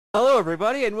Hello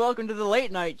everybody and welcome to the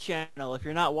Late Night channel. If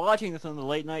you're not watching this on the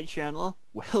Late Night channel,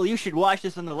 well, you should watch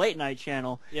this on the Late Night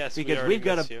channel. Yes, because we we've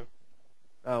got miss you.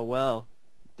 Oh well,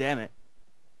 damn it.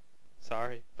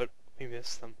 Sorry, but we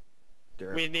miss them.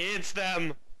 Derp. We needs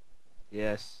them.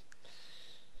 Yes.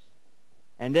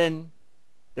 And then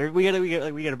we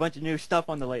got a bunch of new stuff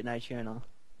on the Late Night channel.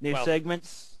 New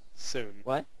segments. Soon.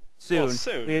 What? Soon. Well,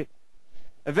 soon.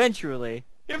 Eventually.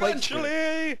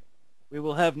 Eventually. We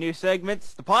will have new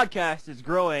segments. The podcast is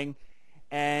growing,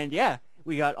 and yeah,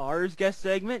 we got ours guest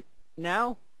segment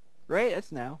now, right?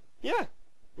 That's now. Yeah,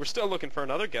 we're still looking for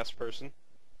another guest person.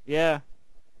 Yeah.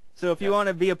 So if you want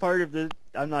to be a part of the,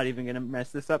 I'm not even gonna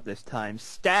mess this up this time.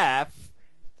 Staff,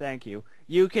 thank you.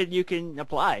 You can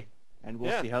apply, and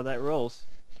we'll see how that rolls.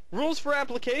 Rules for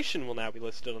application will now be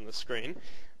listed on the screen,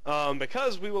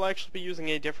 because we will actually be using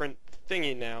a different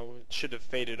thingy now. It should have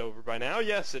faded over by now.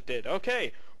 Yes, it did.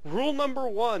 Okay. Rule number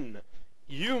 1,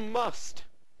 you must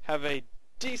have a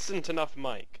decent enough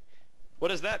mic. What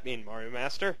does that mean, Mario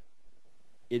Master?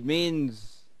 It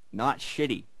means not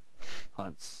shitty,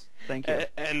 Hunts. Thank you.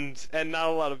 And not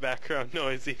a lot of background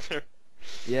noise either.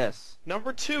 Yes.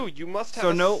 Number 2, you must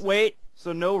have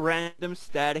So no random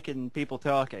static and people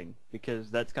talking,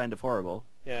 because that's kind of horrible.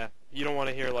 Yeah, you don't want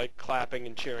to hear, like, clapping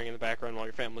and cheering in the background while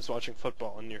your family's watching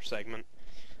football in your segment.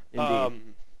 Indeed.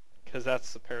 Because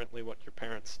that's apparently what your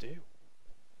parents do.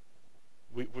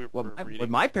 We're reading. What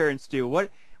my parents do?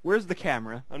 Where's the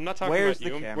camera? I'm not talking Where's about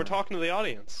the you. camera? We're talking to the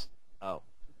audience. Oh.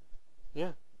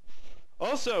 Yeah.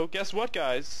 Also, guess what,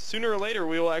 guys? Sooner or later,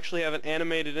 we will actually have an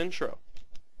animated intro.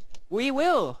 We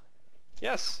will.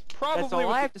 Yes, probably. That's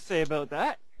all I have to say about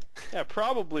that. Yeah,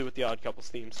 probably with the Odd Couples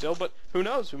theme still, but who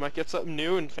knows? We might get something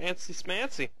new and fancy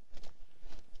smancy.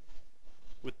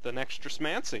 With an extra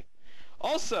smancy.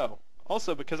 Also,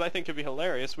 because I think it'd be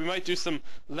hilarious, we might do some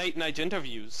late night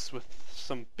interviews with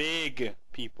some big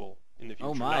people in the future.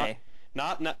 Oh my.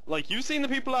 Not like you've seen the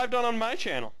people I've done on my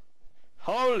channel.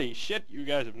 Holy shit, you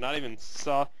guys have not even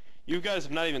seen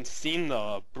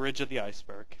the bridge of the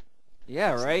iceberg.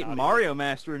 Yeah, right. Mario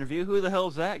Master interview. Who the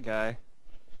hell's that guy?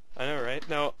 I know, right?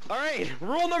 No. All right.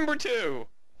 Rule number 2.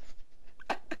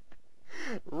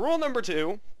 Rule number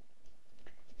 2.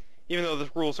 Even though the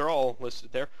rules are all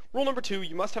listed there. Rule number 2,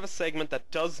 you must have a segment that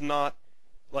does not,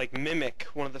 like, mimic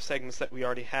one of the segments that we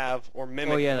already have, or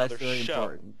mimic another that's really show.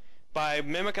 important. By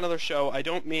mimic another show, I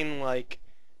don't mean, like,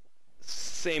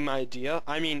 same idea.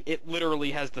 I mean, it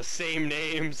literally has the same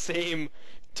name, same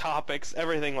topics,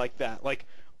 everything like that. Like,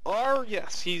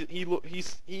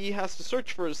 he has to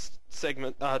search for his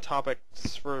segment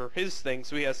topics for his thing,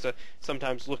 so he has to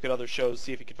sometimes look at other shows,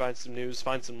 see if he can find some news,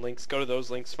 find some links, go to those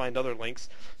links, find other links.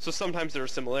 So sometimes there are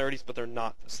similarities, but they're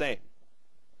not the same.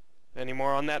 Any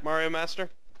more on that, Mario Master?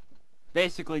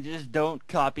 Basically, just don't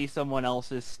copy someone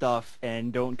else's stuff,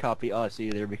 and don't copy us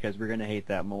either, because we're gonna hate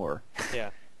that more.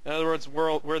 Yeah. In other words,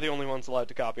 we're the only ones allowed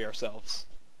to copy ourselves.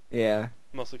 Yeah.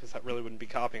 Mostly because that really wouldn't be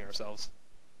copying ourselves.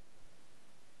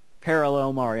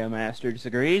 Parallel Mario Master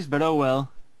disagrees, but oh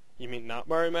well. You mean not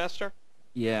Mario Master?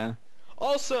 Yeah.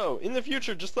 Also, in the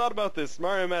future, just thought about this.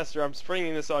 Mario Master, I'm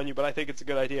springing this on you, but I think it's a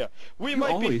good idea. We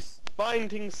might be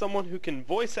finding someone who can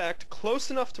voice act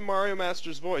close enough to Mario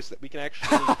Master's voice that we can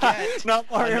actually get... Not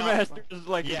Mario Master, just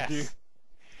like yes. a dude.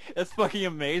 That's fucking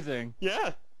amazing.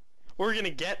 Yeah. We're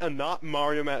gonna get a not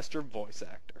Mario Master voice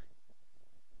actor.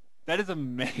 That is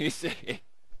amazing.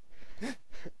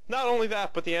 Not only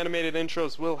that, but the animated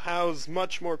intros will house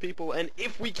much more people, and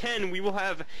if we can, we will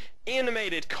have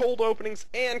animated cold openings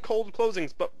and cold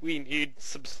closings, but we need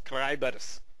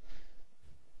subscribers.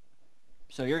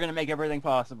 So you're gonna make everything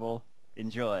possible.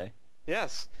 Enjoy.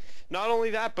 Yes. Not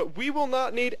only that, but we will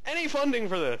not need any funding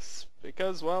for this,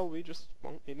 because, well, we just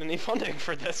won't need any funding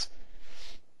for this.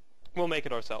 We'll make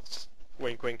it ourselves.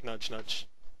 Wink, wink, nudge, nudge.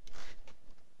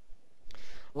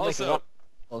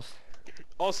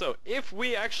 Also, if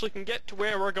we actually can get to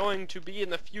where we're going to be in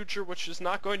the future, which is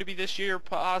not going to be this year,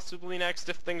 possibly next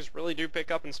if things really do pick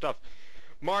up and stuff,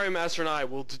 Mario Master and I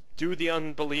will do the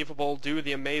unbelievable, do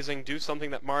the amazing, do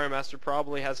something that Mario Master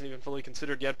probably hasn't even fully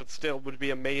considered yet, but still would be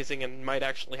amazing and might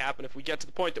actually happen if we get to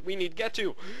the point that we need to get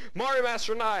to. Mario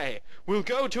Master and I will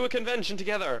go to a convention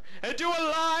together and do a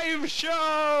live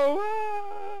show!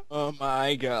 Oh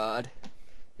my god.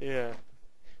 Yeah.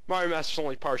 Mario Master's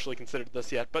only partially considered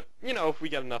this yet, but, you know, if we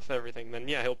get enough of everything, then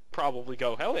yeah, he'll probably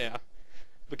go, hell yeah.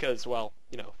 Because, well,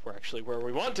 you know, if we're actually where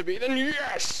we want to be, then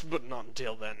yes! But not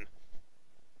until then.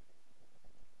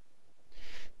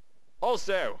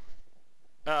 Also,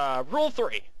 Rule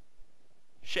 3.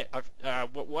 Shit,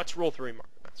 what's Rule 3, Mario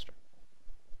Master?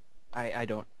 I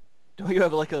don't. Don't you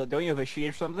have a sheet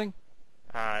or something?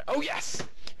 Oh yes!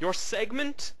 Your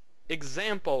segment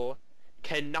example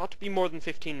cannot be more than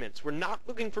 15 minutes. We're not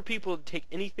looking for people to take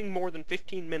anything more than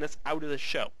 15 minutes out of the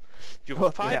show. If you have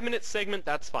a 5-minute segment,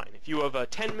 that's fine. If you have a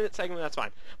 10-minute segment, that's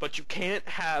fine. But you can't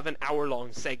have an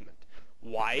hour-long segment.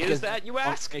 Why is that, you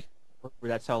ask?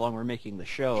 That's how long we're making the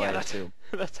show, Yeah, I assume.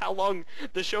 that's how long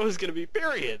the show is going to be,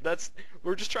 period.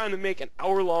 We're just trying to make an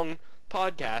hour-long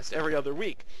podcast every other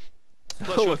week.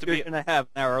 So if you're going to have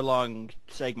an hour-long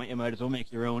segment, you might as well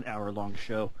make your own hour-long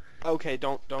show. Okay,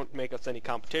 don't make us any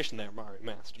competition there, Mario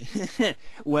Master.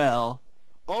 Well...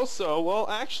 Also,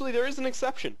 actually, there is an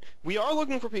exception. We are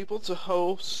looking for people to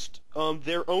host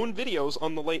their own videos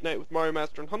on the Late Night with Mario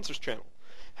Master and Huntzerz channel.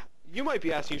 You might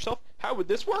be asking yourself, how would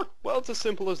this work? Well, it's as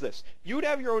simple as this. You would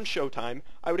have your own showtime.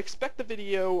 I would expect the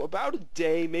video about a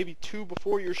day, maybe 2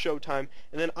 before your showtime,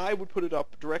 and then I would put it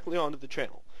up directly onto the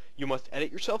channel. You must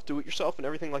edit yourself, do it yourself, and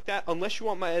everything like that. Unless you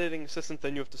want my editing assistant,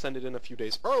 then you have to send it in a few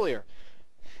days earlier.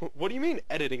 What do you mean,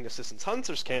 editing assistants?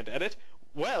 Huntzerz can't edit.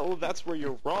 Well, that's where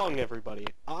you're wrong, everybody.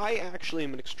 I actually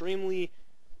am an extremely...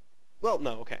 Well,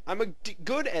 no, okay. I'm a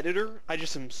good editor. I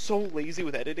just am so lazy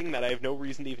with editing that I have no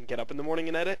reason to even get up in the morning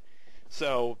and edit.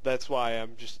 So that's why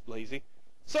I'm just lazy.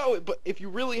 So, but if you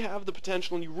really have the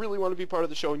potential and you really want to be part of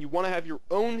the show and you want to have your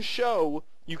own show,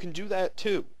 you can do that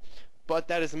too. But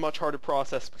that is a much harder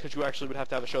process because you actually would have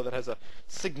to have a show that has a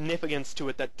significance to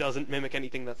it that doesn't mimic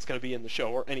anything that's going to be in the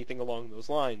show or anything along those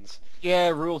lines. Yeah,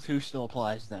 Rule 2 still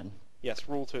applies then. Yes,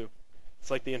 Rule 2. It's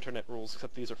like the internet rules,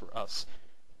 except these are for us.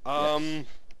 Yes.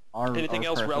 Anything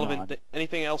else relevant?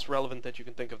 Anything else relevant that you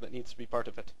can think of that needs to be part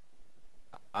of it?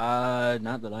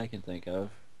 Not that I can think of.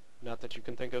 Not that you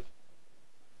can think of?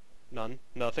 None?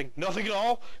 Nothing? Nothing at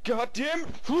all? God damn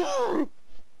it!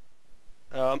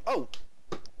 Oh!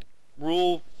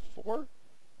 Rule 4?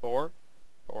 4?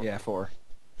 Yeah, 4.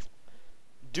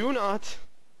 Do not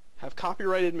have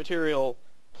copyrighted material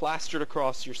plastered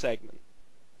across your segment.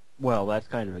 Well, that's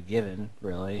kind of a given,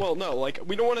 really. Well, no, like,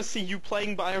 we don't want to see you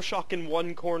playing Bioshock in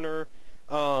one corner,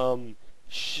 a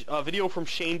video from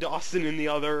Shane Dawson in the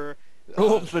other.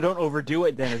 Oh, so don't overdo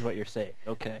it then, is what you're saying.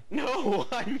 Okay. No,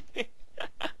 I mean...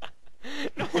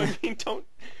 no, I mean, don't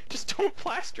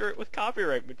plaster it with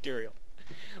copyright material.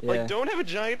 Yeah. Like, don't have a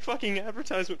giant fucking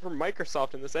advertisement for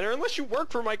Microsoft in the center, unless you work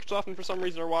for Microsoft and for some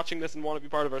reason are watching this and want to be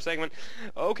part of our segment.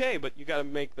 Okay, but you gotta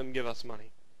make them give us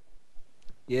money.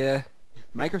 Yeah.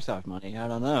 Microsoft money, I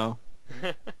don't know.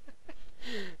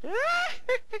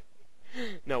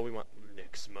 No, we want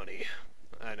Nick's money.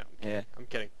 I know. Yeah. I'm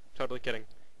kidding. Totally kidding.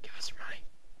 Give us your money.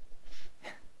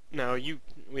 No,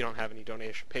 we don't have any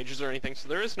donation pages or anything, so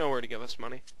there is nowhere to give us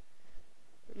money.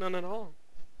 None at all.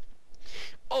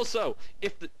 Also,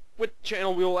 with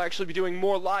channel we will actually be doing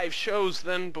more live shows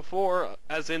than before,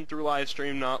 as in through live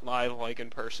stream, not live like in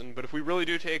person. But if we really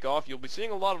do take off, you'll be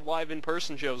seeing a lot of live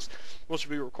in-person shows, which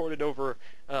will be recorded over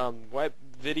web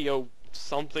video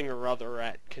something or other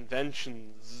at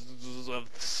conventions of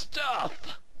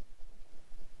stuff.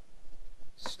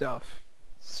 Stuffy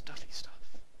stuff.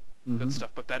 Mm-hmm. Good stuff,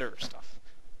 but better stuff.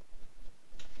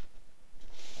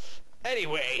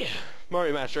 Anyway,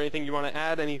 Mario Master, anything you want to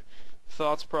add? Any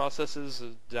thoughts, processes,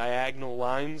 diagonal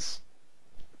lines?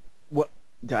 What?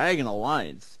 Diagonal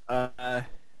lines? Huh.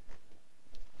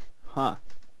 Not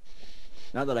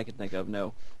that I can think of,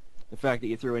 no. The fact that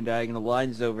you threw in diagonal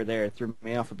lines over there threw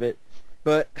me off a bit.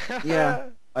 But, yeah,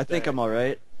 I think I'm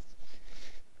alright.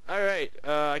 Alright,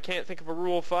 I can't think of a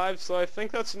rule 5, so I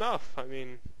think that's enough. I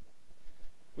mean,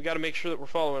 we gotta make sure that we're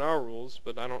following our rules,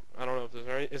 but I don't know if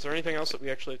is there anything else that we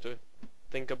actually have to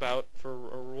think about for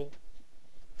a rule?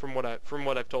 From what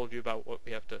I've told you about what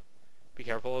we have to be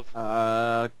careful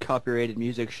of. Copyrighted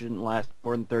music shouldn't last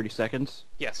more than 30 seconds.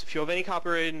 Yes, if you have any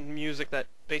copyrighted music that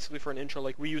basically for an intro,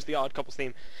 like we use the Odd Couples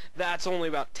theme, that's only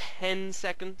about 10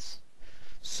 seconds.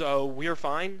 So we're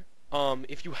fine.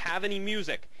 If you have any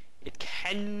music, it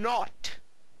cannot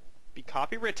be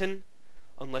copywritten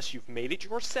unless you've made it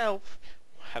yourself,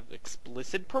 have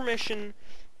explicit permission,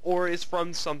 or is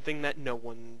from something that no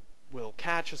one will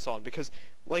catch us on. Because,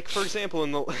 like, for example,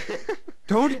 in the...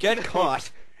 Don't get caught!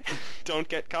 Don't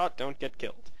get caught, don't get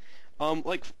killed.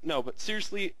 No, but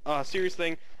seriously, serious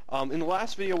thing, in the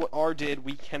last video what R did,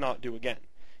 we cannot do again.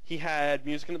 He had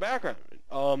music in the background.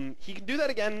 He can do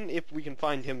that again if we can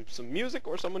find him some music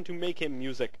or someone to make him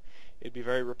music. It'd be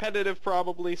very repetitive,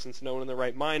 probably, since no one in their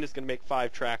right mind is going to make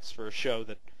 5 tracks for a show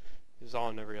that is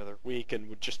on every other week and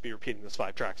would just be repeating those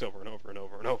 5 tracks over and over and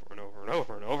over and over and over and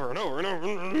over and over and over and over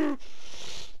and over.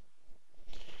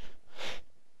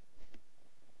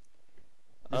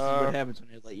 This is what happens when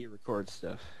I let you record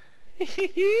stuff.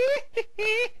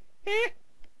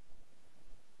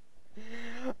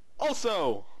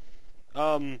 Also,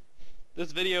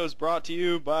 This video is brought to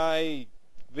you by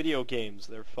video games.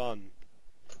 They're fun.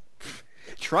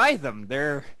 Try them.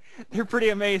 They're pretty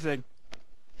amazing.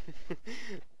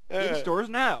 In stores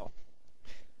now.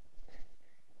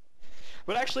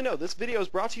 But actually, no. This video is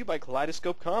brought to you by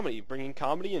Kaleidoscope Comedy, bringing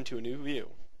comedy into a new view.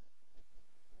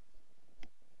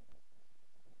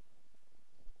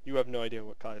 You have no idea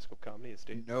what Kaleidoscope Comedy is,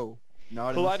 do you? No,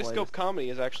 not Kaleidoscope Comedy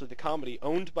is actually the comedy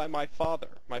owned by my father.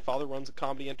 My father runs a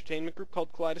comedy entertainment group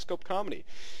called Kaleidoscope Comedy.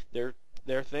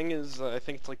 Their thing is, I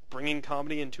think it's like bringing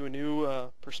comedy into a new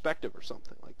perspective or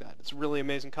something like that. It's really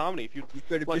amazing comedy. If you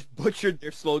could have just butchered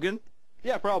their slogan.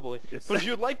 Yeah, probably. Yes. But if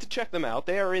you'd like to check them out,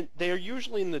 they are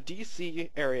usually in the D.C.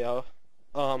 area,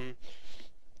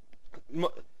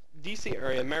 D.C.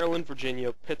 area, Maryland,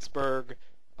 Virginia, Pittsburgh,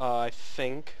 I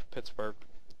think Pittsburgh.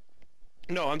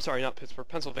 No, I'm sorry, not Pittsburgh,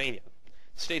 Pennsylvania.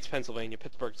 State's Pennsylvania,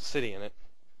 Pittsburgh's the city in it.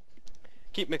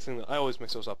 Keep mixing them. I always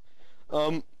mix those up.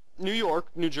 New York,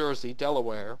 New Jersey,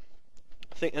 Delaware,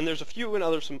 and there's a few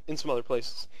in some other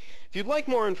places. If you'd like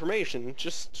more information,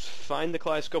 just find the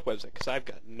Kaleidoscope website, because I've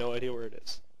got no idea where it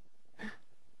is.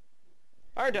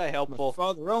 Aren't I helpful? My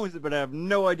father owns it, but I have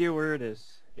no idea where it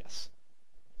is. Yes.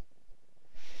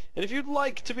 And if you'd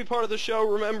like to be part of the show,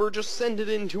 remember, just send it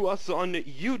in to us on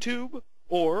YouTube,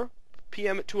 or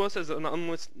PM it to us as an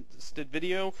unlisted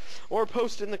video, or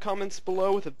post it in the comments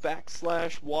below with a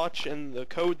 /watch and the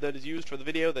code that is used for the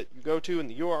video that you go to in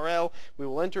the URL. We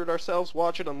will enter it ourselves,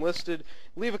 watch it unlisted,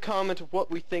 leave a comment of what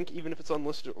we think, even if it's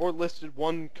unlisted or listed.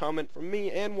 One comment from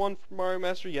me and one from Mario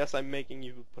Master. Yes, I'm making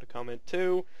you put a comment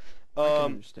too. I can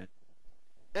understand.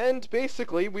 And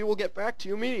basically, we will get back to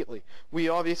you immediately. We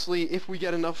obviously, if we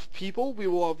get enough people, we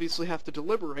will obviously have to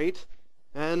deliberate,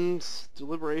 and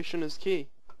deliberation is key.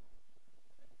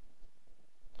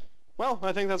 Well,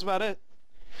 I think that's about it.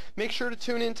 Make sure to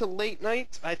tune in to Late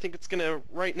Night. I think it's gonna,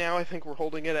 right now, I think we're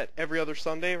holding it at every other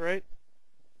Sunday, right?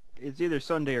 It's either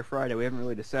Sunday or Friday. We haven't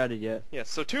really decided yet. Yes,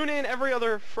 so tune in every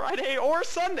other Friday or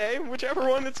Sunday, whichever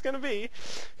one it's gonna be,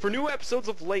 for new episodes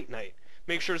of Late Night.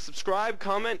 Make sure to subscribe,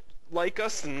 comment, like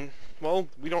us, and, well,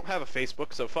 we don't have a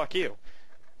Facebook, so fuck you.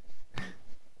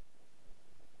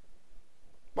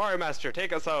 Mario Master,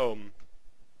 take us home.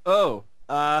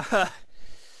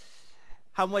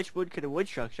 How much wood could a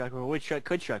woodchuck chuck, or a woodchuck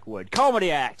could chuck wood?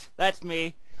 Comedy act! That's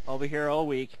me. I'll be here all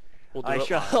week. We'll do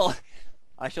it live.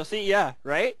 I shall see, yeah,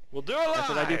 right? We'll do it live! That's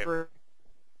what I do for...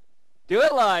 Do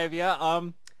it live, yeah.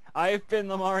 I've been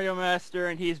the Mario Master,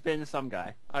 and he's been some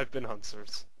guy. I've been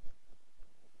Huntzerz.